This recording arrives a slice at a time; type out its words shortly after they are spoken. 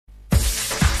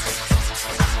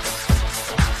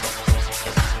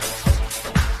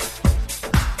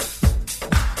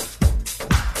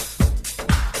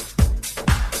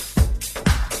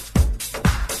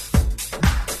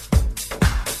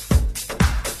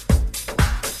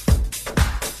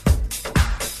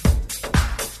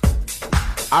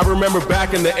I remember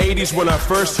back in the 80s when I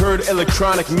first heard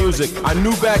electronic music. I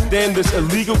knew back then this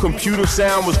illegal computer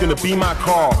sound was gonna be my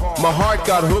call. My heart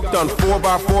got hooked on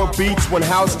 4x4 beats when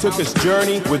house took its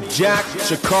journey with Jack,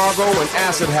 Chicago, and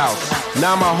Acid House.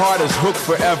 Now my heart is hooked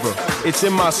forever. It's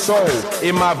in my soul,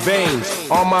 in my veins,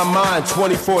 on my mind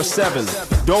 24/7.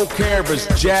 Don't care if it's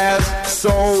jazz,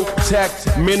 soul, tech,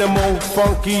 minimal,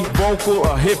 funky, vocal,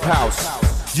 or hip house.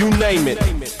 You name it.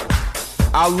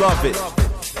 I love it.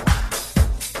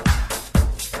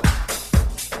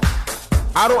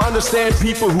 I don't understand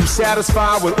people who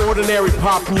satisfy with ordinary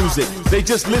pop music. They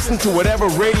just listen to whatever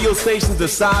radio station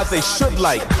decides they should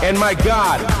like. And my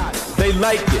God, they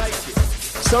like it.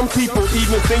 Some people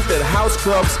even think that house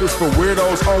clubs is for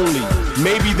weirdos only.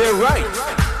 Maybe they're right.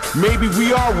 Maybe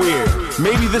we are weird.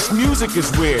 Maybe this music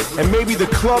is weird. And maybe the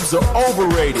clubs are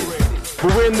overrated.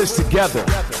 But we're in this together.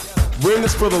 We're in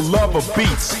this for the love of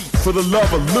beats, for the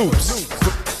love of loops,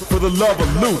 for the love of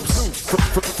loops,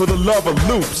 for the love of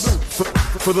loops,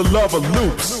 for the love of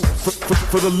loops,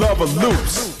 for the love of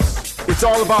loops. It's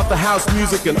all about the house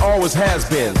music and always has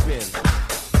been.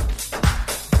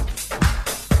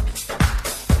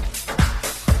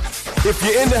 If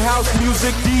you're into house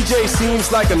music, DJ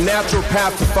seems like a natural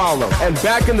path to follow. And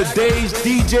back in the days,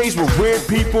 DJs were weird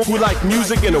people who like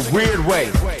music in a weird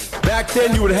way. Back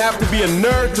then, you would have to be a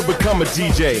nerd to become a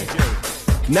DJ.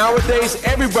 Nowadays,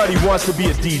 everybody wants to be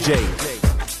a DJ.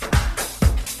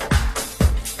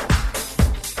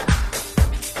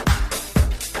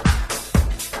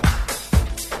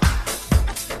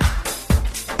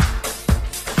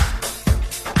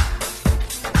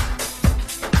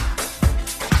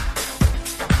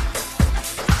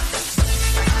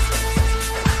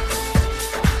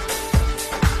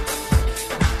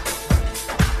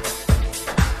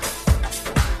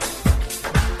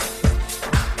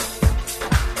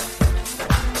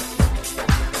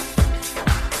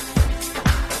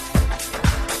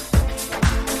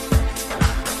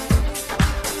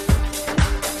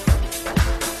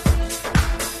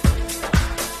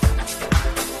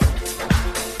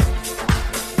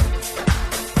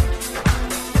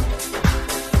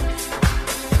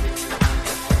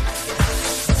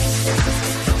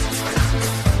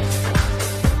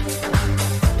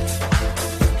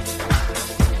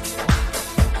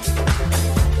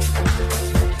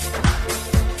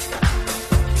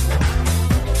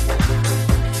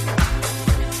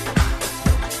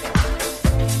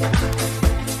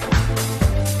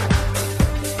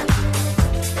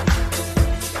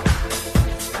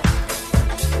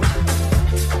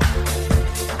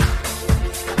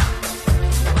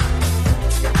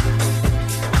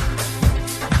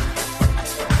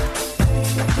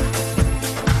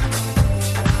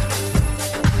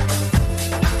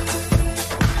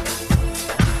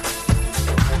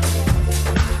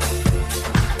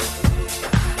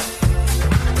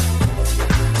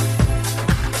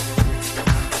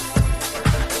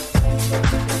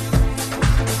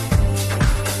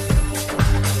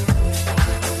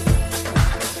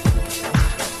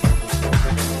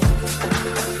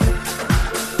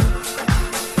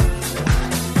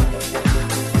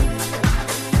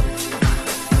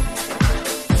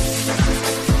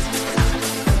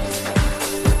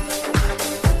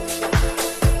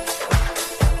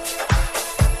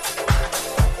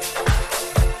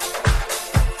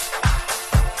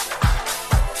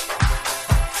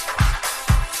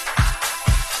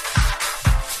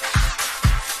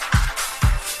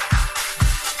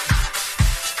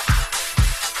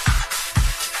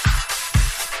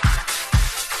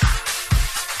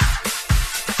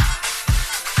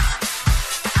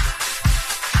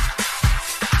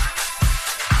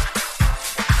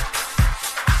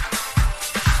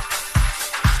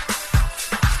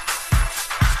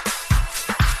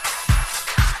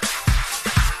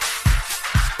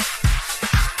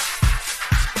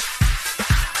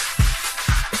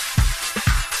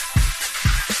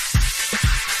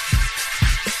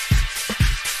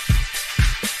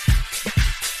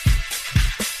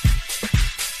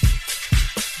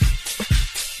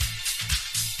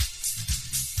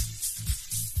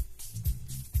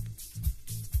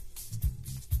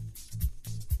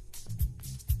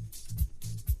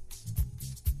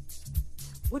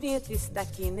 Bonito isso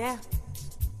daqui, né?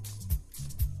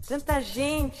 Tanta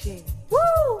gente.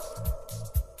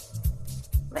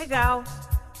 Legal.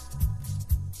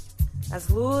 As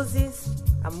luzes,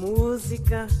 a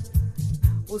música,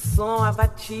 o som, a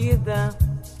batida.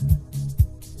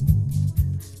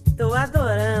 Tô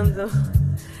adorando.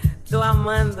 Tô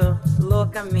amando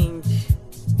loucamente.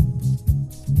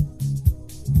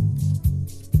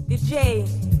 DJ,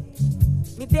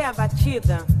 me dê a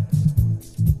batida.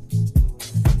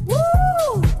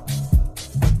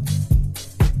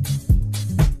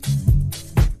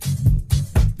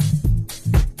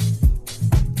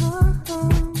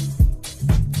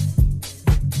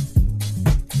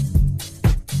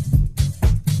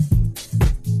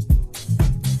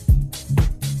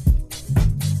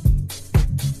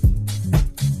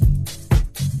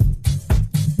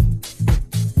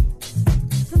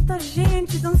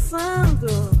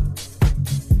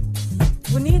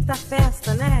 Bonita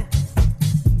festa, né?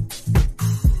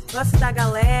 Gosto da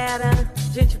galera,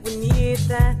 gente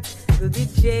bonita, do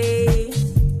DJ,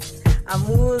 a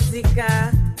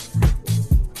música,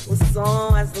 o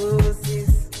som, as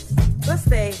luzes.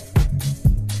 Gostei.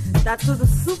 Tá tudo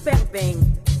super bem.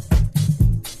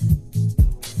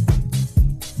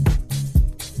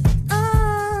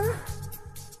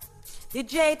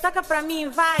 DJ, toca pra mim,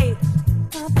 vai!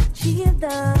 A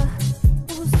batida,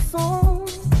 o som,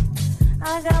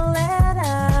 a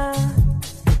galera,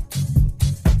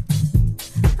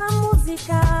 a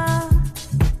música.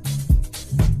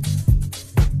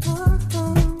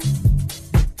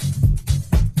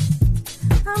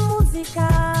 A música,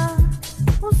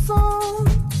 o som,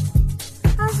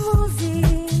 as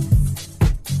luzes.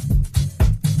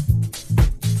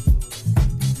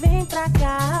 Vem pra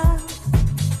cá.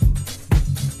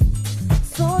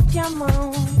 Solte a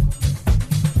mão,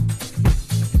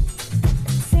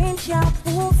 sente a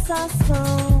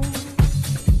pulsação.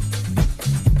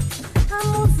 A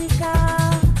música,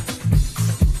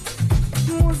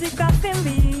 música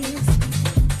feliz.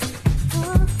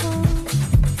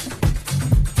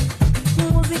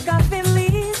 Música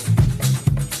feliz.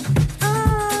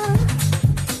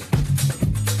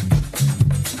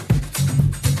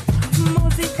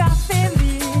 Música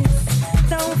feliz,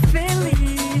 tão feliz.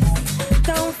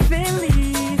 Tão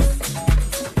feliz,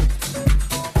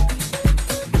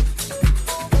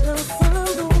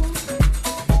 dançando,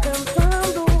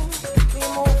 cantando, me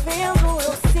movendo.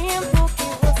 Eu sinto o que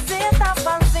você tá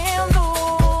fazendo.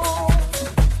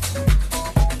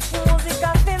 Música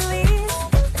feliz,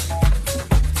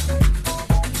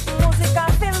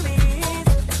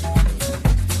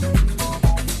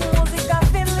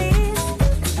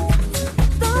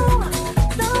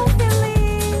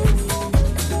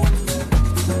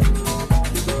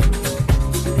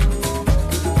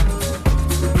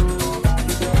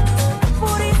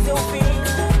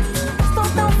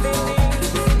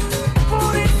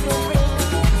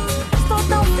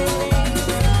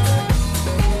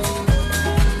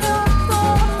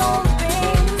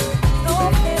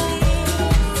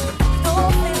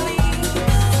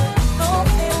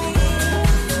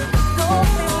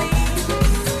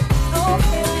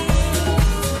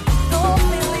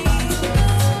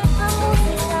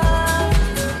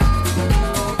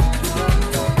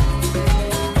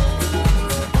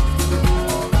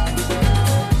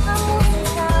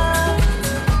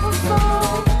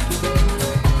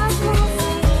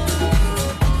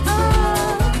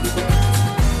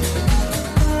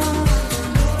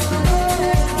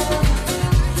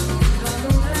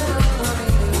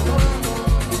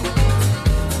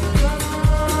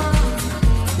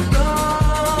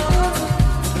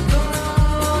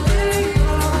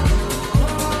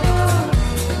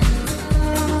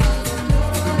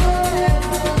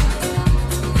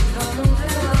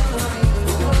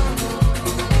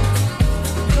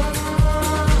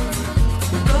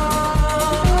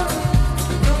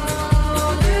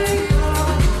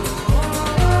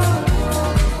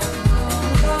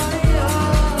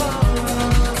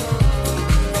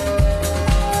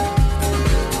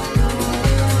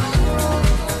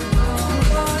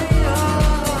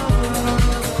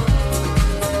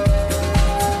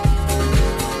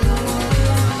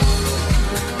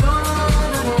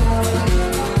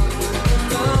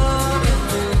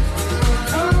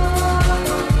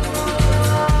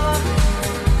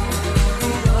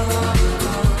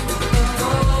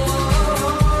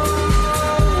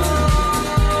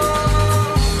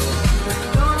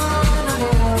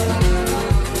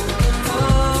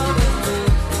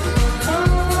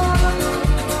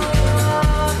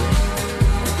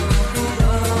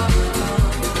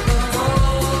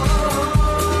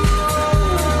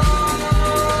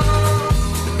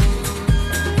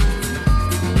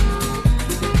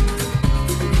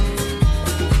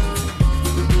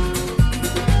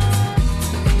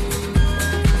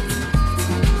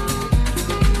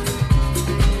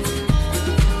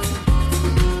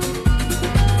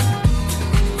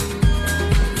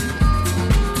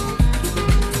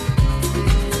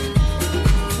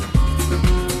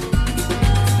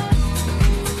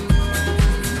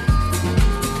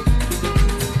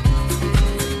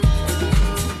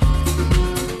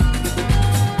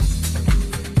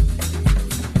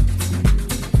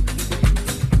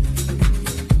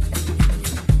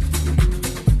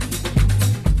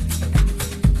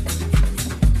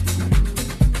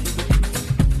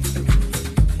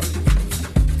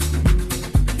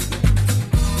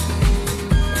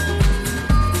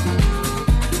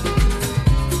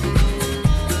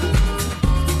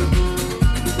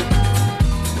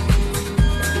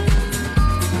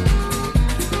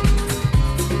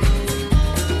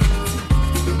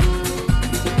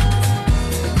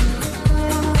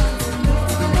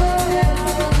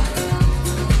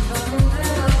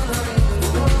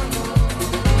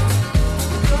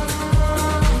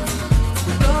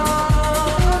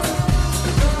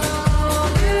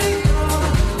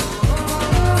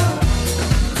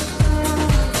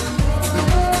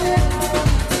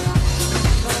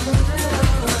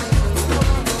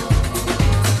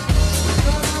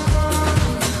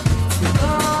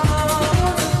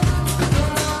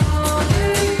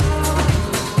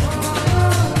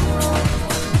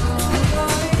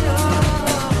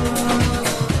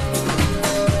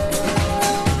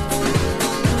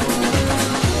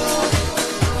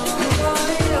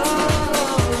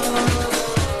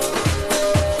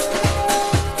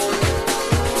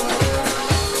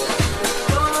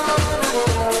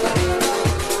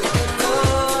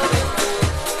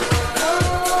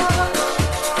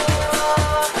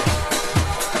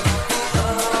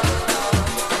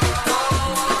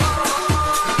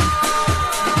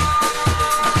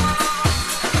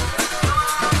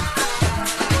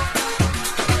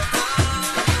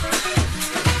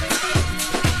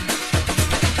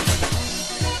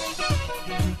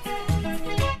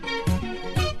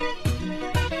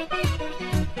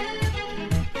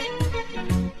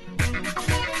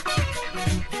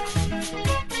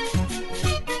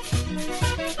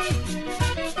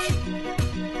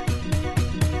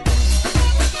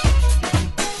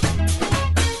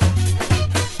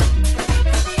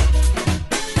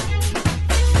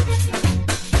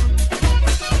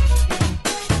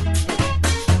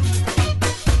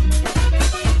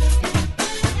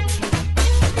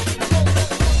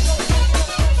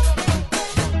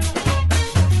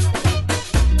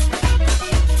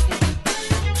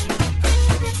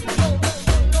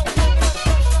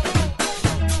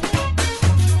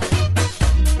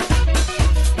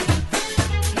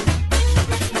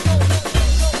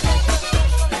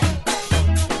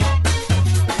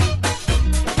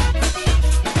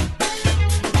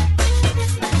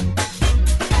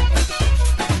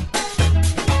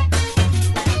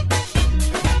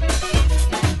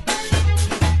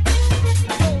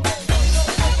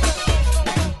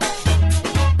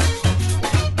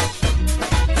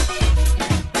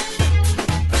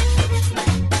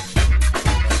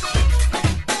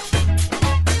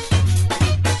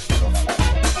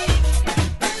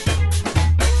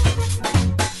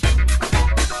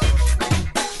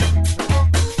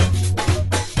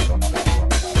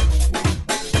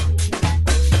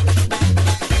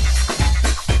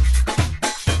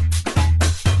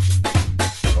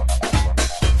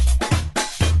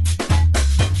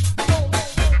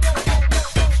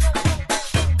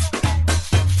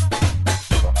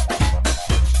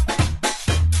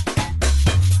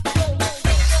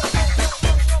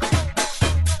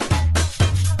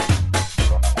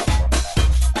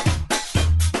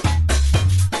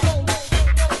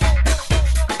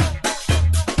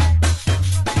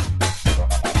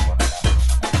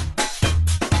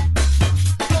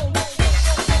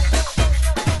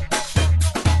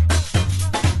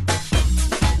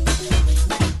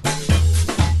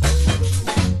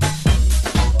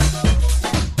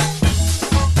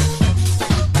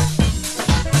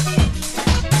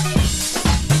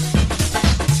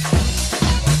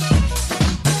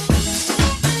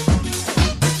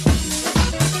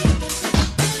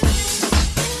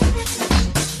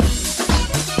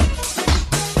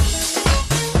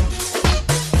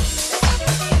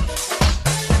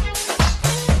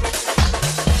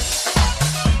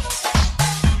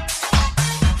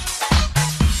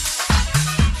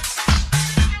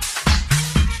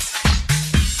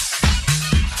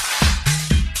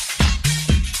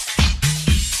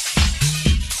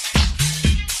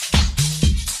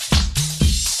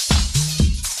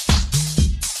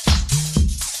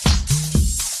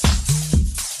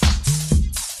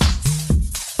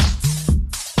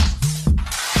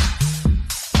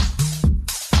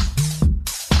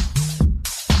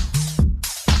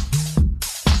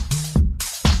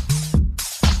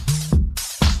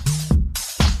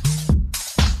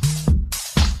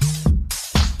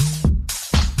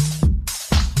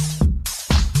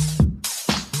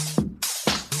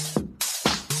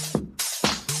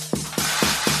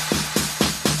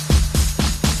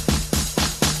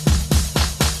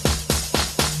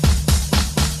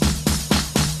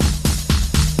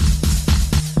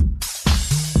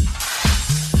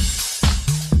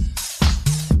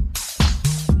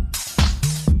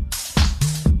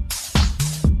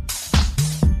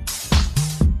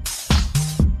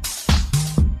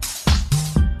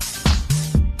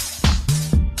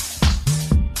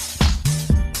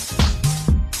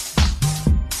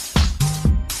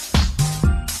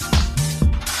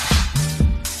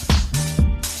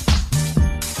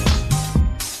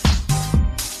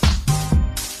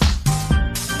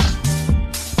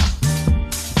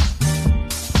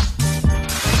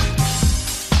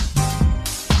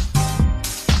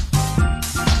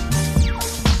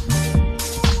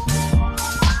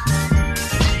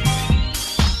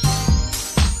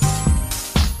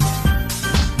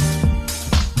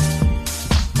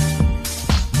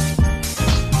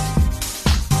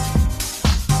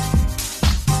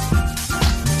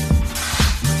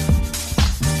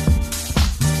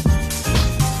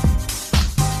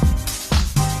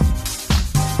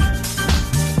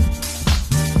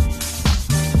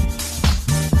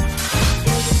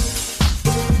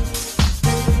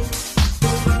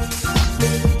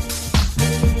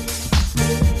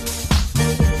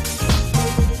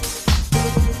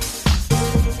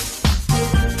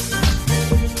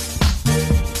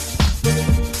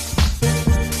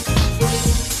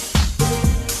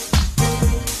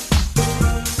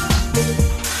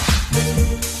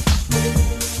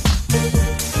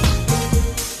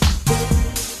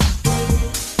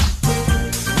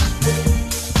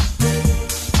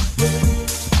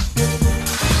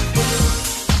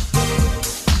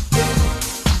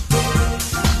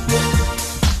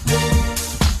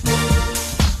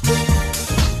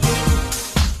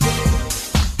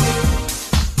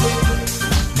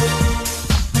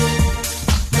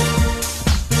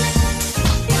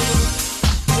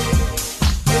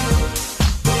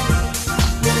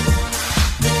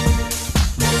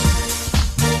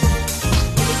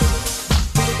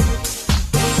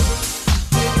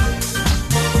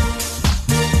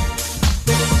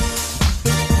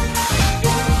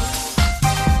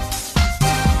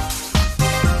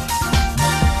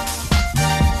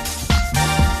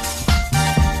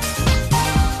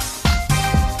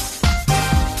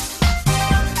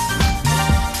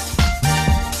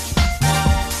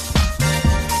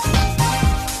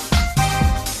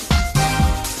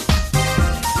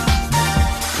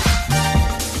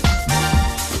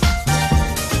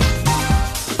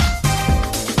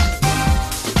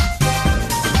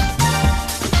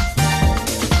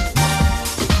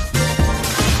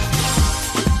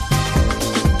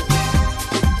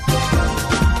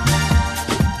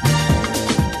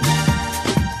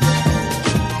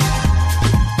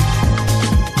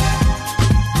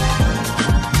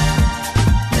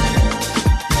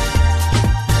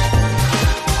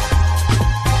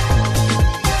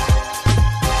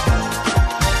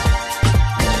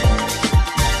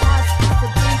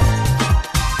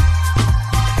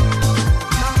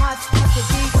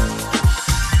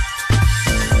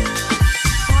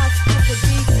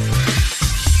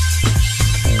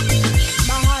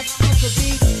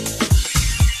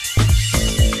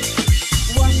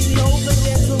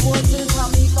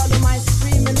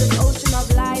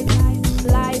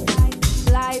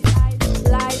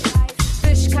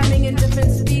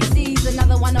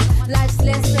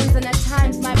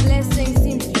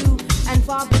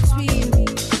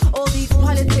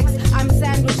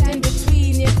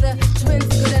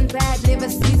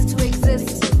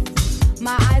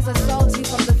 eyes are salty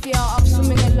from the fear of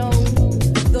swimming alone.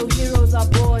 Though heroes are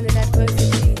born in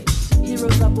adversity,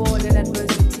 heroes are born in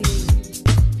adversity.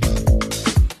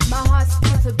 My heart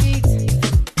skips a beat.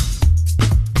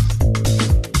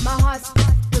 My heart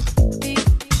skips a beat.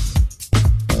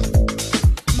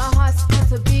 My heart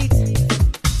skips a beat.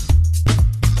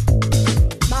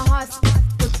 My heart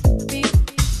skips a beat.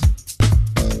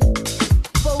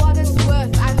 For what it's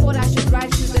worth, I thought I should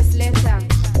write you this letter.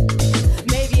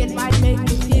 Maybe it might make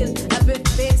me feel a bit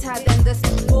better than this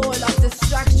ball of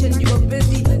destruction you were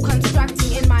busy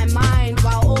constructing in my mind,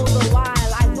 while all the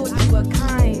while I thought you were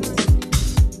kind.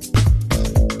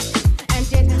 And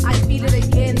yet I feel it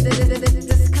again, this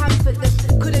discomfort, this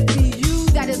could it be you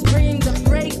that is bringing the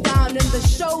breakdown and the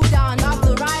showdown of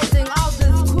the rising of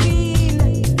this queen?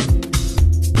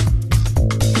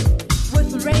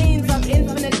 With rains of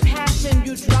infinite passion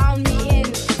you drown me in,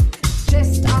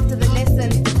 just after the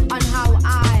lesson on how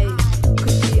I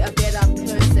could be a better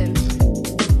person.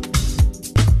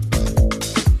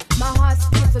 My heart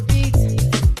skips a beat.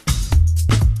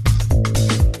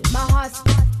 My heart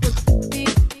skips a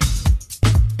beat.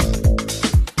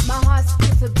 My heart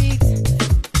skips a beat.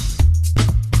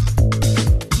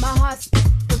 My heart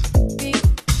skips a beat.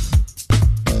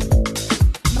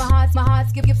 My heart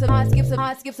skips a heart skips a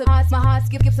heart skips a heart. My heart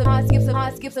skips a heart skips a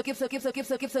heart skips a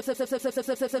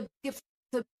skips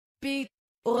a beat.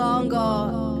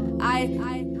 Urongo, I,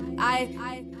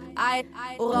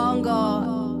 Urongo,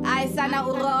 I sana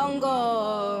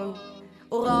Urongo,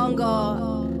 Urongo,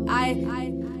 I,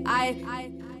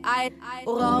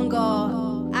 Urongo,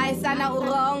 I sana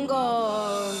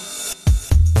Urongo.